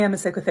I'm a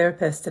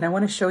psychotherapist, and I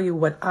want to show you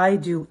what I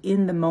do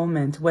in the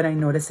moment when I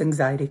notice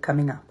anxiety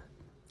coming up.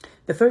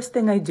 The first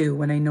thing I do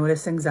when I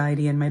notice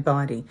anxiety in my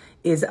body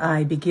is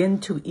I begin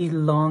to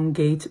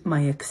elongate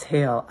my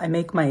exhale. I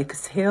make my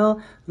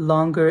exhale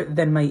longer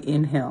than my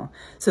inhale.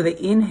 So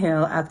the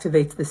inhale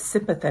activates the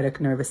sympathetic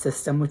nervous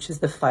system, which is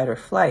the fight or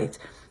flight.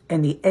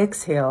 And the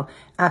exhale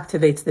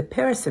activates the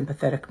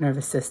parasympathetic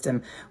nervous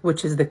system,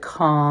 which is the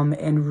calm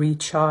and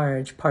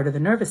recharge part of the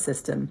nervous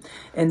system.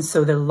 And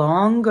so the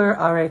longer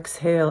our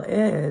exhale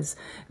is,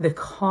 the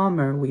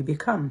calmer we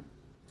become.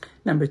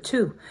 Number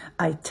 2,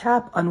 I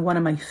tap on one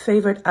of my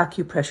favorite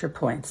acupressure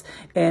points.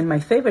 And my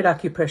favorite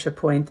acupressure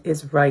point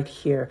is right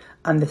here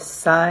on the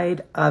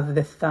side of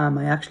the thumb.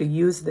 I actually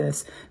used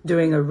this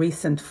during a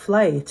recent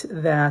flight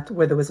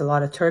where there was a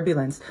lot of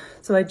turbulence.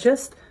 So I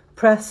just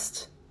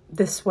pressed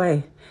this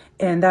way,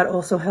 and that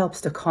also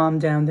helps to calm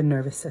down the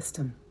nervous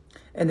system.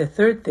 And the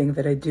third thing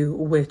that I do,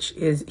 which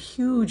is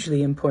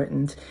hugely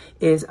important,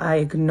 is I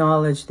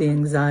acknowledge the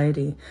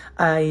anxiety.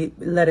 I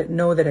let it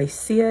know that I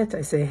see it.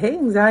 I say, hey,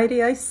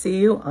 anxiety, I see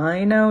you.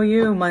 I know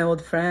you, my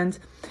old friend.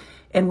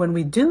 And when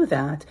we do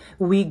that,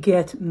 we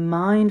get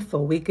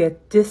mindful. We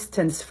get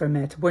distance from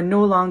it. We're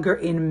no longer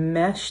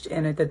enmeshed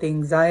in it, that the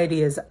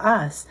anxiety is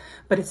us,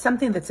 but it's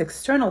something that's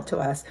external to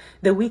us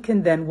that we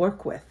can then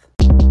work with.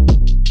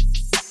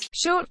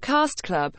 Shortcast Club